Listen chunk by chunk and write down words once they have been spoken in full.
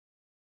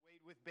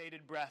with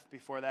bated breath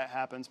before that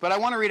happens. But I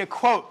want to read a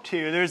quote to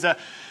you. There's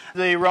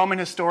the Roman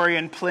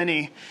historian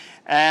Pliny,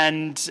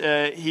 and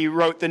he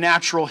wrote the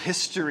natural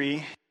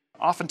history,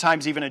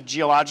 oftentimes even a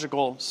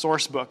geological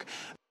source book.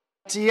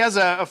 He has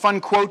a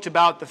fun quote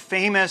about the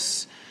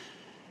famous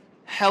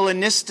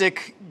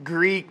Hellenistic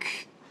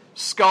Greek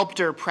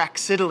sculptor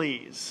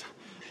Praxiteles.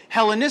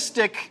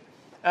 Hellenistic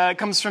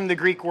comes from the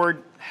Greek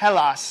word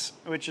Hellas,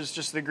 which is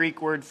just the Greek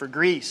word for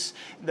Greece.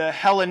 The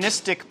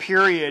Hellenistic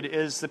period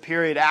is the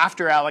period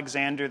after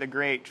Alexander the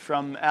Great.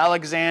 From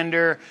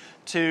Alexander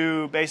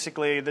to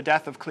basically the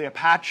death of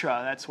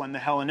Cleopatra, that's when the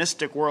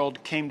Hellenistic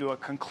world came to a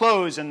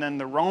conclusion, and then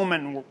the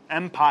Roman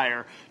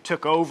Empire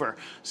took over.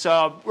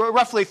 So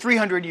roughly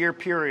 300-year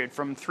period,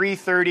 from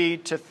 330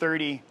 to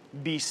 30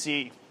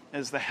 BC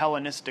is the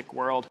Hellenistic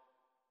world.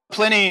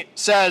 Pliny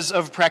says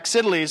of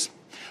Praxiteles,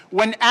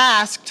 when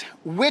asked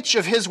which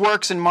of his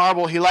works in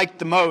marble he liked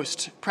the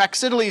most,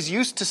 Praxiteles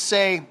used to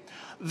say,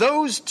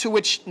 "Those to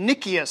which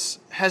Nicias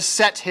has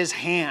set his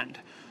hand.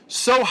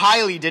 So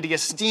highly did he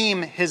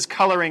esteem his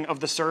coloring of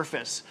the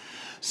surface."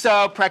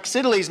 So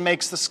Praxiteles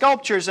makes the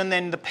sculptures, and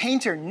then the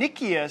painter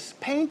Nicias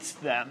paints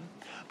them.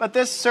 But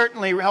this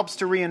certainly helps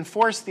to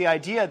reinforce the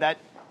idea that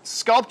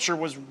sculpture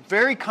was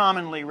very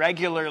commonly,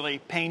 regularly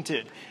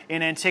painted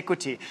in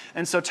antiquity.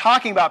 And so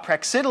talking about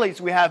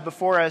Praxiteles, we have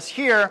before us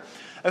here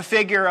a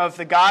figure of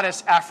the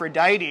goddess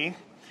Aphrodite,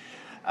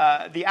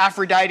 the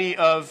Aphrodite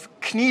of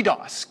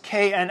Knidos,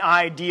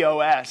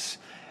 K-N-I-D-O-S.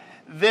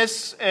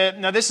 This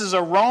is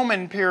a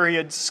Roman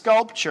period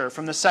sculpture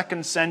from the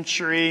 2nd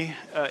century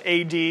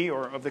AD,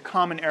 or of the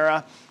Common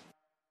Era.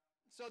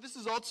 So this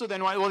is also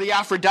then, well, the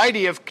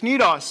Aphrodite of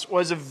Knidos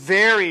was a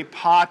very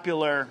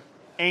popular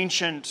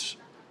ancient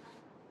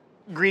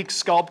Greek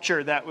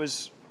sculpture that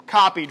was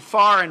copied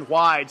far and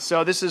wide.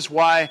 So this is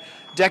why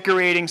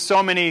decorating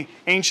so many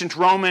ancient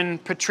Roman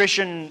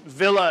patrician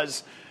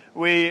villas,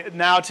 we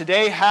now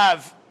today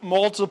have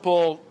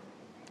multiple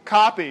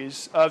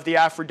copies of the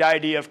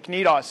Aphrodite of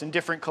Knidos in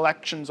different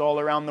collections all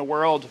around the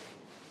world.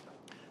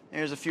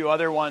 There's a few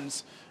other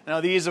ones. Now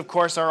these, of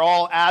course, are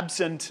all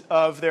absent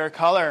of their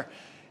color.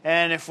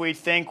 And if we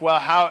think, well,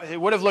 how it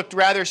would have looked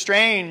rather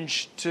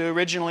strange to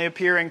originally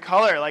appear in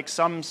color, like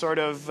some sort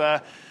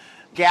of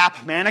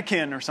Gap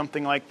mannequin or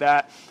something like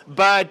that.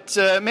 But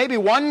maybe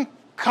one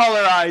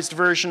colorized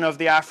version of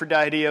the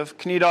Aphrodite of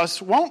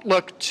Knidos won't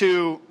look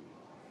too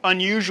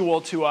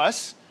unusual to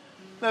us.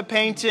 The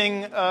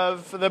painting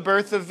of The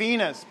Birth of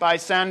Venus by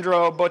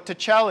Sandro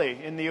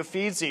Botticelli in the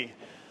Uffizi.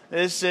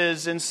 This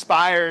is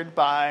inspired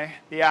by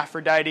the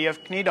Aphrodite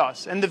of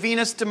Knidos. And the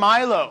Venus de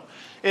Milo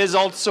is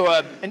also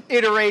an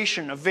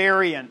iteration, a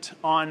variant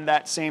on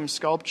that same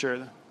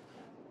sculpture.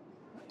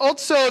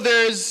 Also,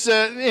 there's,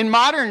 in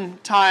modern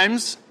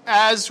times,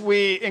 as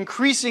we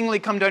increasingly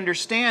come to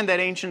understand that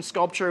ancient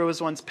sculpture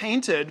was once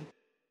painted,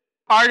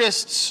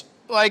 artists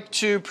like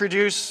to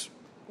produce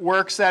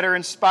works that are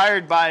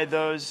inspired by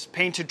those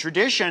painted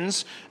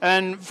traditions.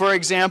 And, for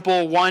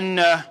example, one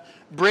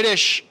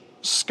British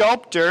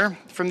sculptor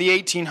from the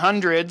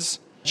 1800s,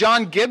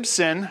 John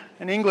Gibson,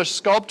 an English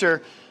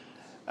sculptor,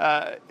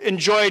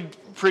 enjoyed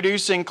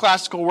producing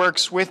classical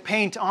works with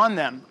paint on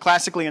them,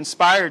 classically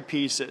inspired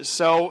pieces.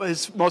 So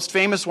his most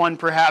famous one,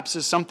 perhaps,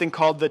 is something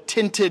called the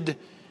Tinted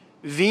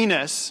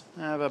Venus.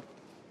 I have a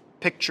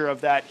picture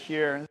of that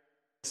here.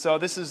 So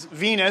this is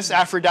Venus,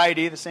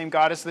 Aphrodite, the same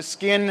goddess. The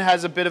skin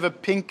has a bit of a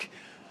pink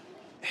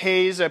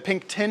haze, a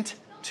pink tint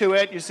to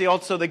it. You see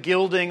also the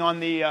gilding on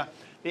the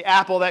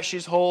apple that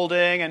she's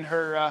holding, and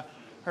her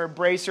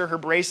bracer, her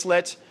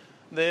bracelet.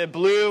 The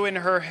blue in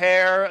her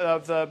hair,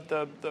 of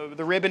the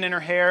ribbon in her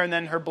hair, and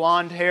then her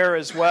blonde hair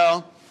as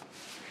well.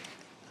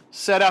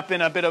 Set up in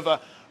a bit of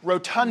a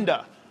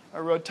rotunda.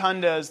 A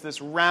rotunda is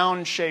this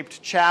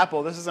round-shaped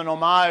chapel. This is an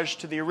homage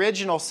to the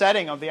original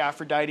setting of the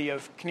Aphrodite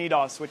of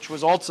Knidos, which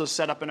was also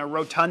set up in a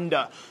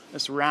rotunda,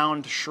 this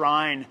round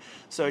shrine,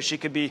 so she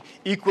could be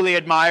equally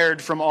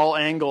admired from all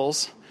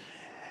angles.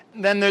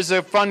 Then there's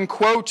a fun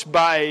quote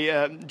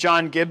by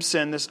John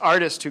Gibson, this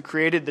artist who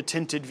created the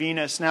Tinted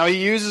Venus. Now,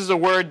 he uses a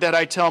word that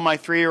I tell my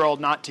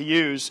 3-year-old not to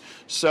use,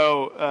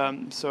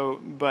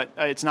 but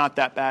it's not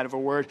that bad of a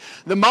word.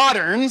 The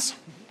moderns,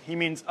 he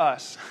means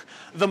us,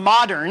 the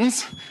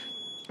moderns,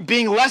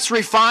 being less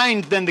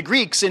refined than the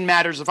Greeks in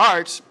matters of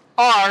art,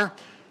 are,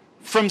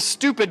 from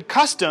stupid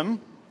custom,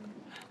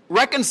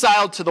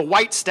 reconciled to the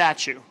white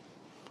statue.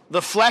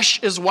 The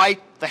flesh is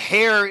white, the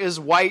hair is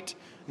white,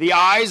 the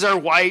eyes are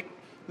white,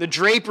 the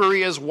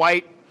drapery is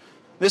white.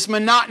 This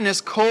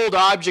monotonous, cold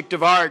object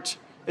of art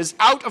is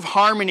out of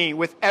harmony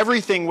with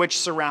everything which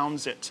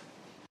surrounds it.